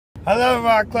Hello,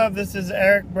 Rock Club. This is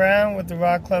Eric Brown with the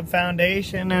Rock Club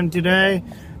Foundation, and today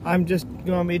I'm just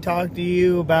going to be talking to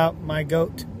you about my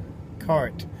goat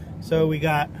cart. So we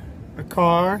got a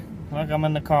car. Look, I'm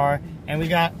in the car, and we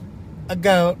got a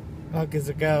goat. Look, it's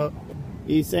a goat.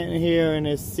 He's sitting here in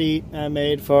his seat I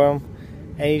made for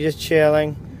him, and he's just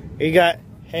chilling. We got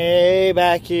hay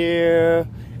back here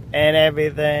and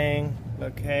everything.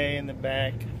 Look, hay in the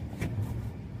back.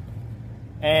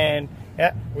 And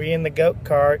yeah, we in the goat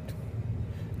cart,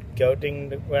 goating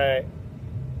the way.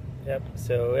 Yep.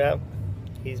 So yep,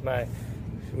 he's my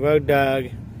road dog.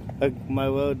 Look, my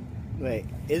road. Wait,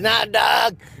 it's not a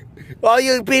dog. All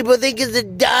you people think it's a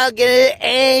dog, and it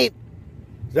ain't.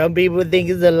 Some people think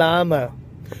it's a llama,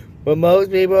 but most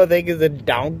people think it's a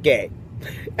donkey.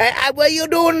 Hey, what you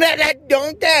doing with that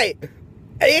donkey?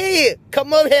 Hey,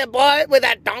 come over here, boy, with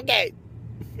that donkey.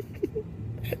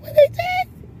 What they say?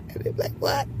 Like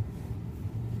what?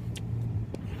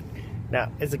 No,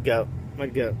 it's a goat. My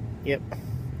goat. Yep.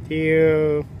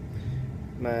 Deer.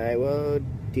 My road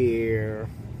deer.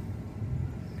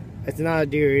 It's not a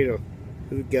deer either.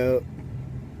 It's a goat.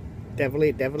 Definitely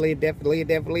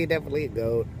a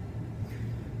goat.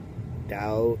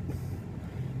 Doubt.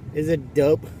 It's a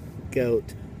dope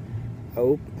goat.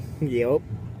 Oh, yep.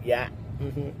 Yeah.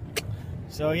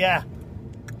 So yeah.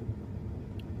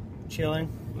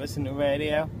 Chilling. Listen to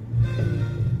radio.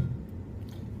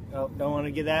 Oh, don't want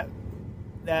to get that.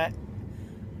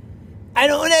 I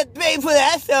don't want to pay for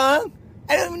that song.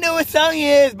 I don't even know what song it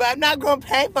is, but I'm not going to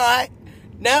pay for it.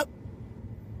 Nope.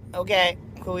 Okay,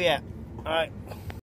 cool, yeah. Alright.